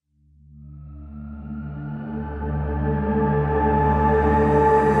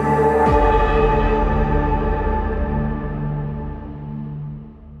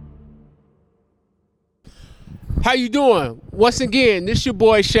How you doing? Once again, this your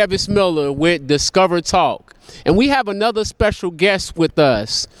boy Chevis Miller with Discover Talk. And we have another special guest with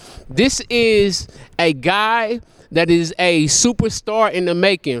us. This is a guy that is a superstar in the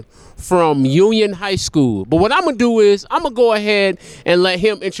making from Union High School. But what I'm going to do is I'm going to go ahead and let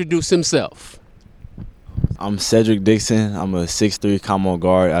him introduce himself. I'm Cedric Dixon. I'm a 6'3" combo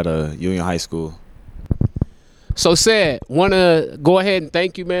guard at a Union High School. So, Ced, want to go ahead and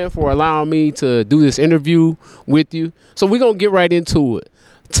thank you, man, for allowing me to do this interview with you. So we're going to get right into it.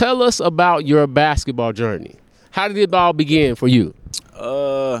 Tell us about your basketball journey. How did it all begin for you?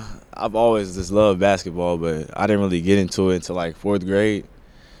 I've always just loved basketball, but I didn't really get into it until like 4th grade.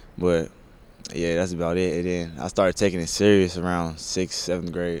 But, yeah, that's about it. And then I started taking it serious around 6th,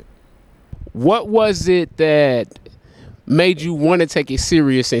 7th grade. What was it that made you want to take it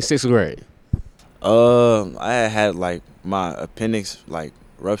serious in 6th grade? I had like my appendix like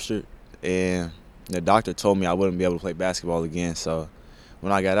ruptured, and the doctor told me I wouldn't be able to play basketball again. So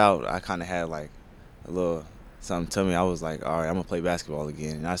when I got out, I kind of had like a little something to me. I was like, all right, I'm gonna play basketball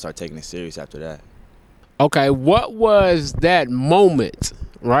again, and I started taking it serious after that. Okay, what was that moment?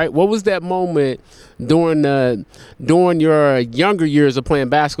 Right, what was that moment during your younger years of playing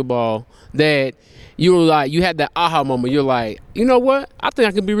basketball that you were like, you had that aha moment? You're like, you know what? I think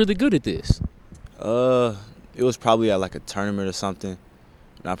I can be really good at this. It was probably at like a tournament or something.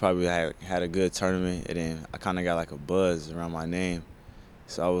 And I probably had a good tournament, and then I kind of got like a buzz around my name.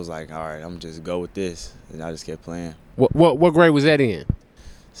 So I was like, all right, I'm just go with this, and I just kept playing. What grade was that in?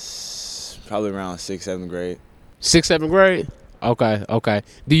 Probably around 6th, 7th grade. 6th, 7th grade? Okay.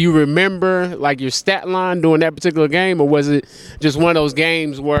 Do you remember like your stat line during that particular game, or was it just one of those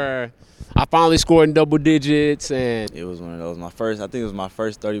games where I finally scored in double digits? And it was one of those. I think it was my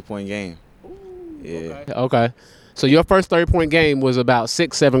first 30-point game. Yeah. Okay. So your first 30-point game was about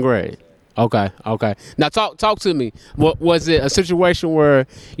 6th, 7th grade. Okay. Now talk to me. What was it? A situation where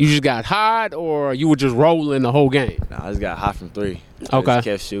you just got hot, or you were just rolling the whole game? Nah, I just got hot from 3. I just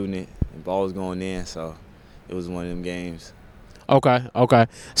kept shooting it. The ball was going in, so it was one of them games. Okay.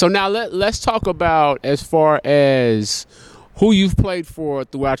 So now let's talk about as far as who you've played for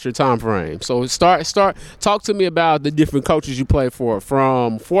throughout your time frame. So talk to me about the different coaches you played for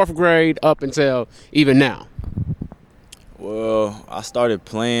from 4th grade up until even now. Well, I started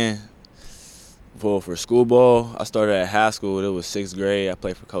playing for school ball. I started at high school. It was 6th grade. I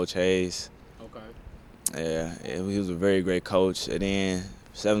played for Coach Hayes. Okay. Yeah, he was a very great coach. And then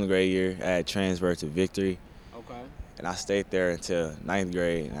 7th grade year, I had transferred to Victory. Okay. And I stayed there until 9th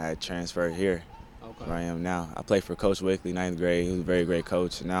grade, and I had transferred here. Where I am now. I played for Coach Wakely, 9th grade. He was a very great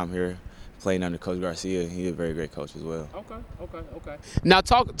coach. And now I'm here playing under Coach Garcia. He's a very great coach as well. Okay. Now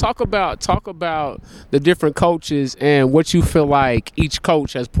talk about the different coaches and what you feel like each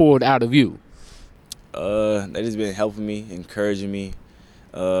coach has pulled out of you. They just been helping me, encouraging me.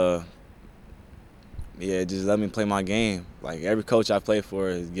 Just let me play my game. Like every coach I play for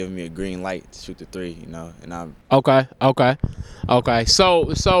is giving me a green light to shoot the 3, And I'm Okay. So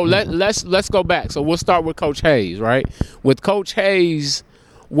let's go back. So we'll start with Coach Hayes, right? With Coach Hayes,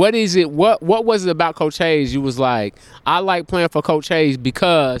 what is it? What was it about Coach Hayes? You was like, I like playing for Coach Hayes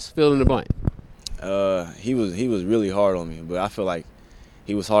because fill in the blank. He was really hard on me, but I feel like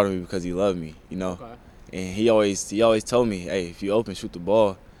he was hard on me because he loved me, Okay. And he always told me, hey, if you open, shoot the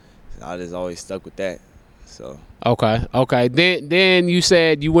ball. I just always stuck with that. So okay. Then you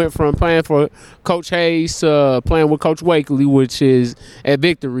said you went from playing for Coach Hayes to playing with Coach Wakely, which is at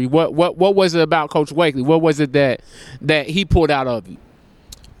Victory. What was it about Coach Wakely? What was it that he pulled out of you?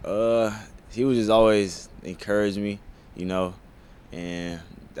 He was just always encouraging me, and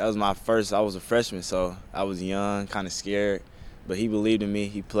that was my first. I was a freshman, so I was young, kind of scared, but he believed in me.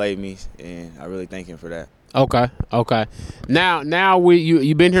 He played me, and I really thank him for that. Okay. Now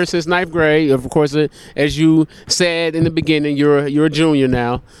you've been here since 9th grade. Of course, as you said in the beginning, you're a junior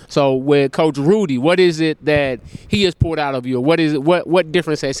now. So with Coach Rudy, what is it that he has pulled out of you? What is it? What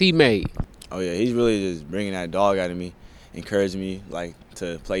difference has he made? Oh yeah, he's really just bringing that dog out of me, encouraging me like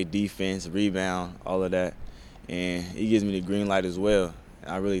to play defense, rebound, all of that, and he gives me the green light as well.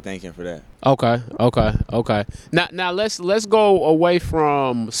 I really thank him for that. Okay. Now let's go away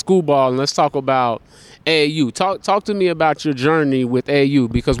from school ball and let's talk about AAU. Talk to me about your journey with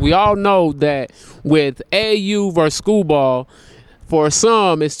AAU, because we all know that with AAU versus school ball, for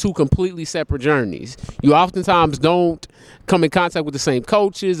some, it's two completely separate journeys. You oftentimes don't come in contact with the same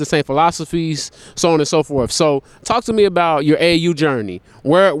coaches, the same philosophies, so on and so forth. So talk to me about your AAU journey,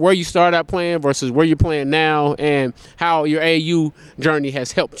 where you started out playing versus where you're playing now, and how your AAU journey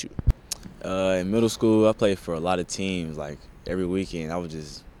has helped you. In middle school, I played for a lot of teams. Like every weekend, I would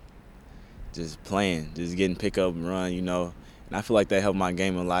just just playing, just getting pick up and run, you know. And I feel like that helped my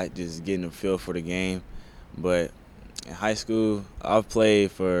game a lot, just getting a feel for the game. But in high school, I've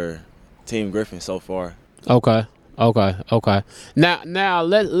played for Team Griffin so far. Okay. Now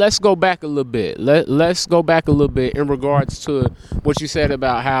let's go back a little bit. Let's go back a little bit in regards to what you said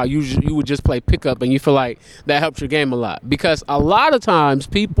about how you would just play pickup and you feel like that helps your game a lot. Because a lot of times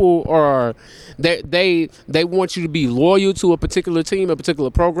people are they want you to be loyal to a particular team, a particular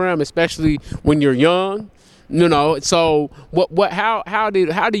program, especially when you're young. You know, so how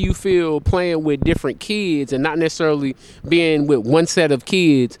do you feel playing with different kids and not necessarily being with one set of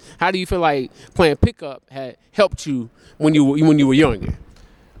kids? How do you feel like playing pickup had helped you when you were younger?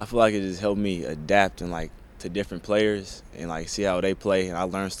 I feel like it just helped me adapt and like to different players and like see how they play, and I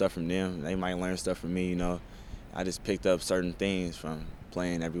learn stuff from them. They might learn stuff from me, you know. I just picked up certain things from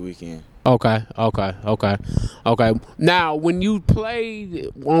playing every weekend. Okay. Now, when you played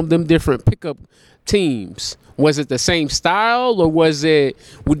on them different pickup teams, was it the same style, or was it?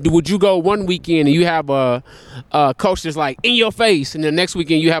 Would you go one weekend and you have a coach that's like in your face, and the next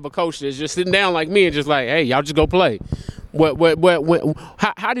weekend you have a coach that's just sitting down like me and just like, hey, y'all just go play?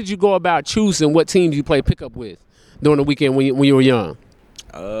 How did you go about choosing what teams you play pickup with during the weekend when you were young?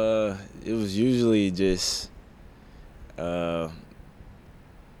 It was usually just. I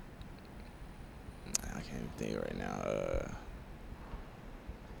can't think right now.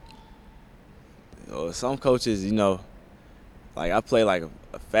 Some coaches, you know, like I play like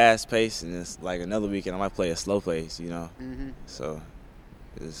a fast pace, and it's like another weekend I might play a slow pace, you know. So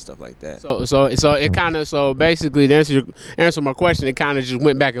it's stuff like that. So it kind of basically to answer my question, it kind of just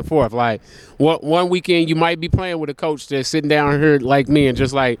went back and forth. Like one weekend you might be playing with a coach that's sitting down here like me and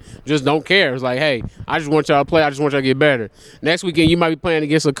just don't care. It's like, hey, I just want y'all to play. I just want y'all to get better. Next weekend you might be playing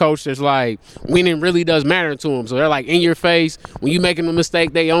against a coach that's like winning really does matter to them. So they're like in your face. When you making a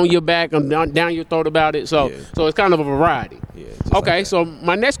mistake, they on your back and down your throat about it. So it's kind of a variety. Yeah. Okay. Like so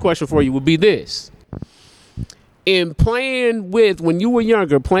my next question for you would be this. In playing with, when you were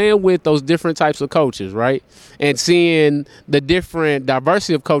younger, playing with those different types of coaches, right? And seeing the different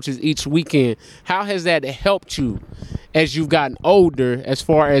diversity of coaches each weekend, how has that helped you as you've gotten older as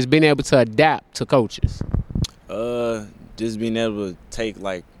far as being able to adapt to coaches? Just being able to take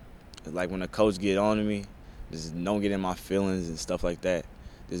like when a coach get on to me, just don't get in my feelings and stuff like that.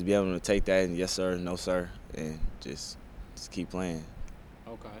 Just be able to take that and yes sir, no sir, and just keep playing.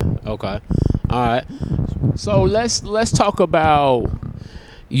 Okay. All right. So let's talk about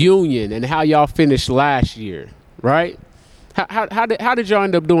Union and how y'all finished last year, right? How did y'all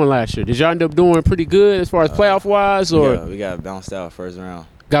end up doing last year? Did y'all end up doing pretty good as far as playoff wise, or we got bounced out first round?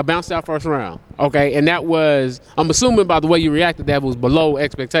 Got bounced out first round. Okay, and that was, I'm assuming by the way you reacted, that was below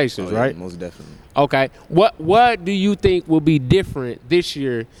expectations, right? Most definitely. Okay. What do you think will be different this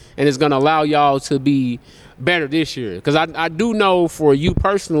year and is going to allow y'all to be better this year? Because I do know for you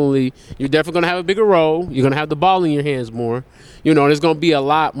personally, you're definitely going to have a bigger role. You're going to have the ball in your hands more. You know, there's going to be a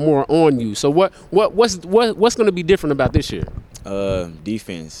lot more on you. So what's going to be different about this year?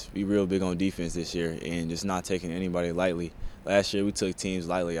 Defense. We real big on defense this year and just not taking anybody lightly. Last year we took teams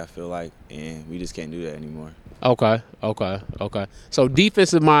lightly, I feel like, and we just can't do that anymore. Okay. So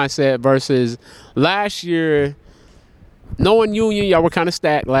defensive mindset versus last year. Knowing Union, y'all were kind of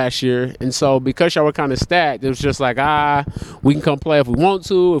stacked last year, and so because y'all were kind of stacked, it was just like, we can come play if we want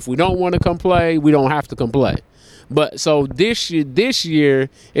to. If we don't want to come play, we don't have to come play. But so this year,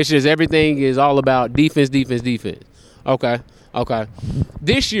 it's just everything is all about defense. Okay.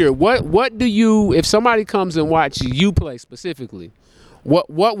 This year, what do you, if somebody comes and watch you play specifically, what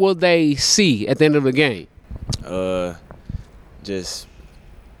will they see at the end of the game? Just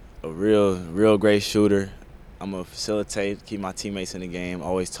a real great shooter. I'm going to facilitate, keep my teammates in the game,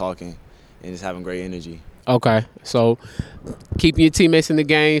 always talking, and just having great energy. Okay, so keeping your teammates in the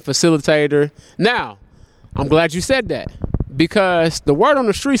game, facilitator. Now, I'm glad you said that because the word on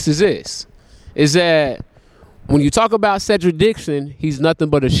the streets is that when you talk about Cedric Dixon, he's nothing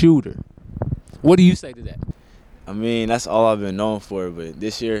but a shooter. What do you say to that? I mean, that's all I've been known for, but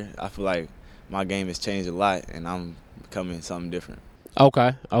this year I feel like my game has changed a lot, and I'm becoming something different.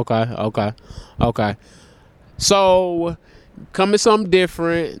 Okay. So, coming something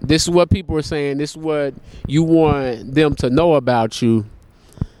different, this is what people are saying, this is what you want them to know about you.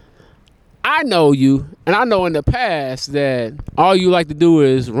 I know you, and I know in the past that all you like to do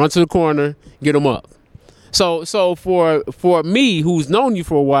is run to the corner, get them up. So for me, who's known you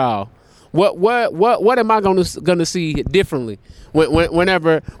for a while, what am I gonna see differently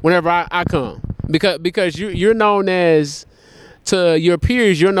whenever I come? Because you're known as, to your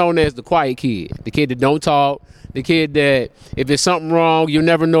peers, you're known as the quiet kid, the kid that don't talk, the kid that if there's something wrong, you'll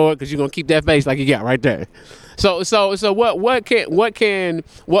never know it because you're gonna keep that face like you got right there. So how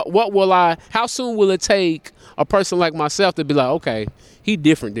soon will it take a person like myself to be like, okay, he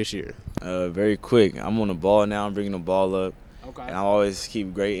different this year? Very quick. I'm on the ball now. I'm bringing the ball up. Okay. And I always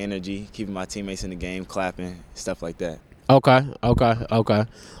keep great energy, keeping my teammates in the game, clapping, stuff like that. Okay.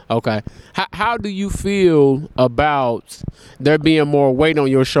 How do you feel about there being more weight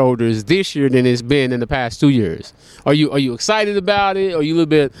on your shoulders this year than it's been in the past 2 years? Are you excited about it? Are you a little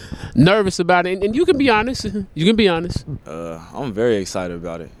bit nervous about it? And you can be honest. You can be honest. I'm very excited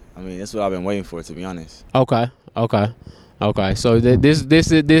about it. I mean, that's what I've been waiting for, to be honest. Okay. So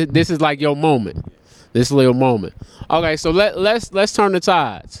this is like your moment. This little moment. Okay. So let's turn the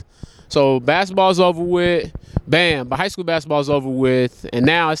tides. So basketball's over with. Bam. But high school basketball's over with, and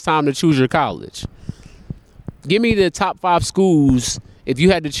now it's time to choose your college. Give me the top 5 schools if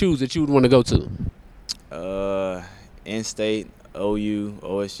you had to choose that you would want to go to. In-state, OU,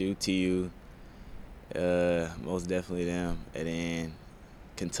 OSU, TU, most definitely them, and then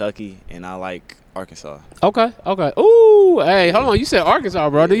Kentucky, and I like Arkansas. Okay. Ooh, hey, hold on. You said Arkansas,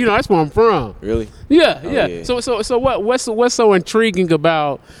 brother. You know that's where I'm from. Really? Yeah. Yeah. So what's so intriguing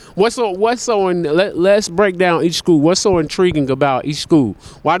about let's break down each school. What's so intriguing about each school?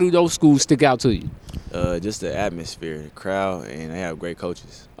 Why do those schools stick out to you? Just the atmosphere, the crowd, and they have great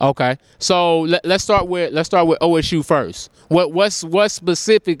coaches. Okay, so let's start with OSU first. What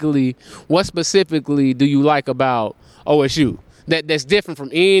specifically do you like about OSU that's different from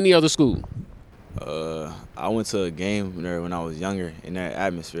any other school? I went to a game there when I was younger, and that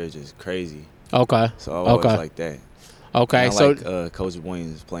atmosphere is just crazy. Okay. So I always like that. Okay. And I So like Coach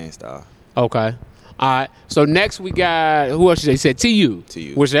Williams' playing style. okay. All right. So next we got who else? They said TU.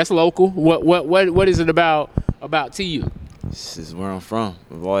 TU. Which that's local. What is it about TU? This is where I'm from.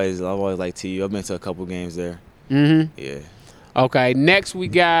 I've always liked TU. I've been to a couple games there. Mm-hmm. Yeah. Okay. Next we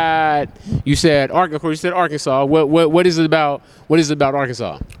got you said Arkansas. You said Arkansas. What is it about? What is it about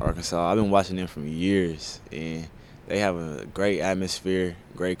Arkansas? Arkansas. I've been watching them for years, and they have a great atmosphere,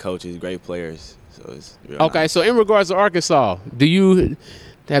 great coaches, great players. So it's real Okay. nice. So in regards to Arkansas,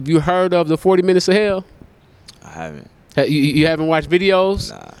 have you heard of the 40 Minutes of Hell? I haven't. You haven't watched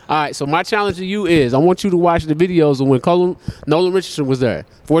videos? Nah. All right, so my challenge to you is I want you to watch the videos of when Nolan Richardson was there,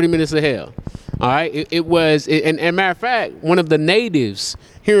 40 Minutes of Hell. All right, and matter of fact, one of the natives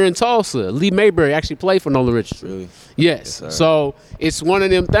here in Tulsa, Lee Mayberry, actually played for Nolan Richardson. Really? Yes. Yes, So it's one of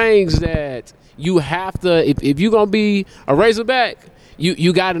them things that you have to, if you're going to be a Razorback,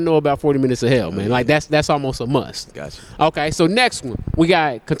 you got to know about 40 Minutes of Hell, man. Yeah. Like that's almost a must. Gotcha. Okay, so next one we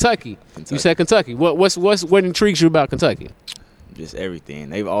got Kentucky. You said Kentucky. What intrigues you about Kentucky? Just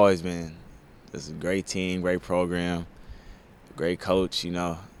everything. They've always been just a great team, great program, great coach. You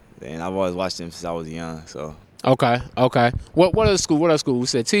know, and I've always watched them since I was young. So. Okay. What other school? We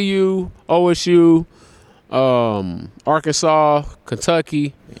said TU, OSU, Arkansas,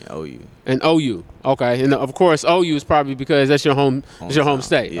 Kentucky, and OU. Okay, and of course OU is probably because that's your home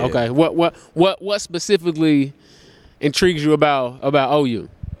state. Yeah. Okay, what specifically intrigues you about OU?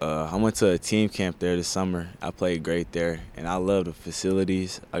 I went to a team camp there this summer. I played great there, and I love the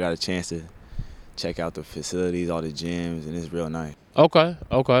facilities. I got a chance to check out the facilities, all the gyms, and it's real nice. Okay.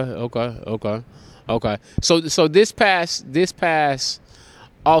 So this past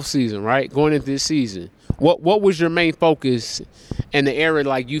off season, right? Going into this season, what was your main focus in the area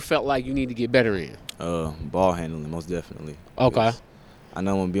like you felt like you need to get better in? Ball handling, most definitely. Okay. I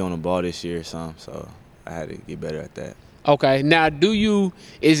know I'm gonna be on the ball this year, so I had to get better at that. Okay. Now,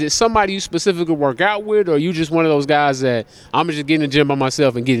 is it somebody you specifically work out with, or are you just one of those guys that I'm just getting in the gym by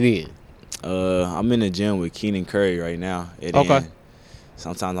myself and get it in? I'm in the gym with Keenan Curry right now. Okay.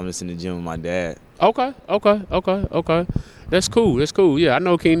 Sometimes I'm just in the gym with my dad. Okay. That's cool. Yeah, I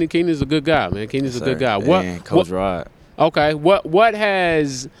know Keenan. Keenan's a good guy, man. Keenan's a good guy. And Coach Rod. Okay. What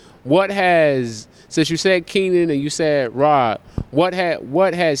has since you said Keenan and you said Rod, what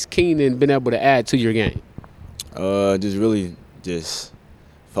has Keenan been able to add to your game? Just really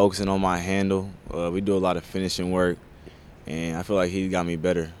focusing on my handle. We do a lot of finishing work, and I feel like he got me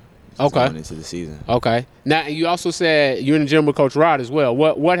better. Going into the season. Okay. Now you also said you're in the gym with Coach Rod as well.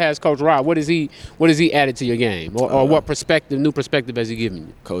 What has Coach Rod? What has he added to your game, or what new perspective has he given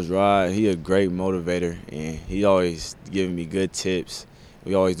you? Coach Rod, he a great motivator, and he always giving me good tips.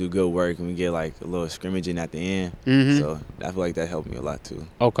 We always do good work, and we get like a little scrimmaging at the end. Mm-hmm. So I feel like that helped me a lot too.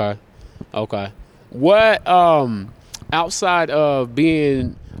 Okay. What outside of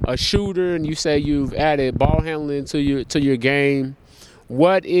being a shooter, and you say you've added ball handling to your game.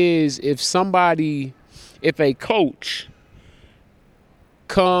 What is if a coach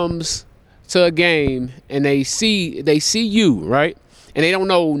comes to a game and they see you, right? And they don't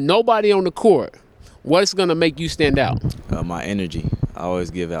know nobody on the court, what's gonna make you stand out? My energy. I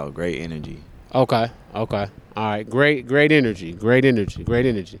always give out great energy. Okay. All right. Great energy.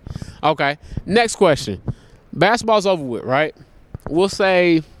 Okay. Next question. Basketball's over with, right? We'll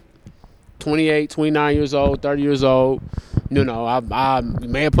say 28, 29 years old, 30 years old. You know, I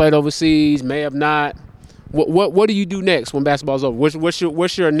may have played overseas, may have not. What do you do next when basketball's over? What's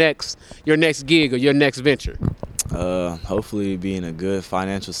your next gig or your next venture? Hopefully be in a good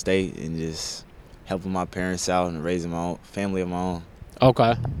financial state and just helping my parents out and raising my own family of my own.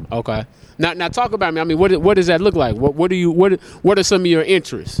 Okay. Now talk about me. I mean, what does that look like? What are some of your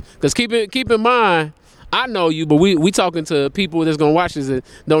interests? Because keep in mind, I know you, but we talking to people that's gonna watch this that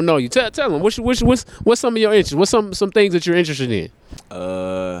don't know you. Tell them what's some of your interests? What's some things that you're interested in?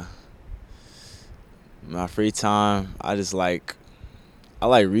 My free time, I like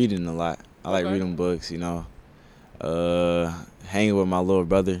reading a lot. I like reading books, you know. Hanging with my little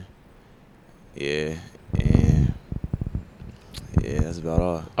brother. Yeah, and that's about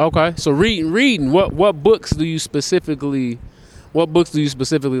all. Okay, so reading. What books do you specifically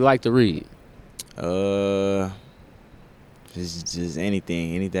like to read? Just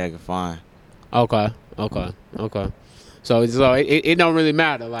anything I can find. Okay. So it don't really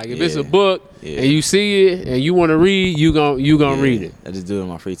matter. Like if it's a book and you see it and you want to read, you gonna read it. I just do it in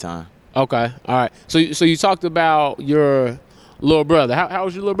my free time. Okay, all right. So you talked about your little brother. How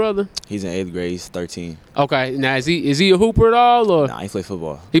old's your little brother? He's in 8th grade. He's 13. Okay. Now is he a hooper at all or? Nah, he play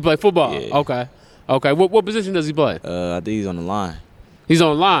football. He play football. Yeah. Okay. What position does he play? I think he's on the line. He's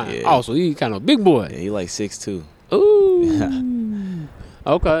on the line. Yeah. Oh, so he's kind of a big boy. Yeah, he like 6'2". Ooh.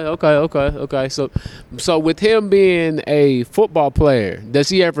 Okay. So with him being a football player, does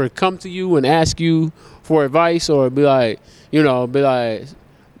he ever come to you and ask you for advice or be like,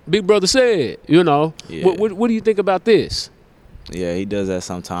 Big Brother said, you know, Yeah. what do you think about this? Yeah, he does that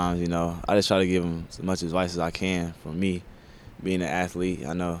sometimes, you know. I just try to give him as much advice as I can. For me, being an athlete,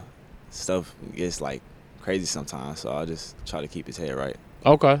 I know stuff gets like crazy sometimes, so I just try to keep his head right.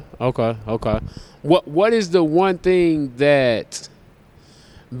 Okay. What is the one thing that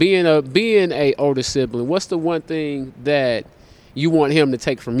being a older sibling, what's the one thing that you want him to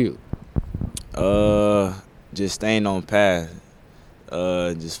take from you? Just staying on path.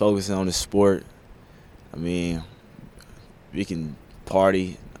 Just focusing on the sport. I mean, we can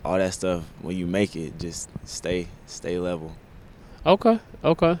party, all that stuff. When you make it, just stay level. Okay.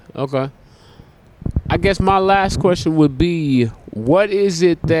 I guess my last question would be, what is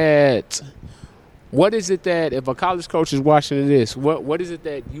it that if a college coach is watching this, what is it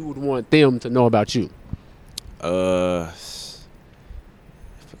that you would want them to know about you? If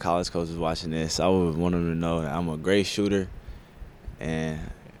a college coach is watching this, I would want them to know that I'm a great shooter and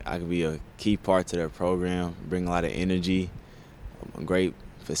I could be a key part to their program, bring a lot of energy. I'm a great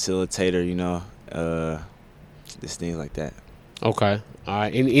facilitator, you know, just things like that. Okay. All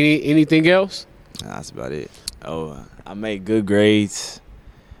right. Anything else? Nah, that's about it. I make good grades.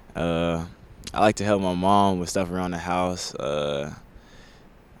 I like to help my mom with stuff around the house. I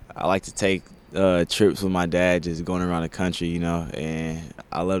like to take trips with my dad, just going around the country, you know, and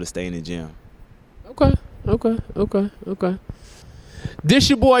I love to stay in the gym. Okay. This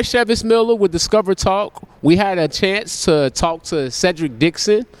your boy Chevis Miller with Discover Talk. We had a chance to talk to Cedric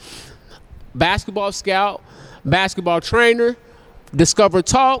Dixon, basketball scout, basketball trainer. Discover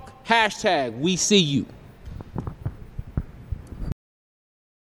Talk, #we see you.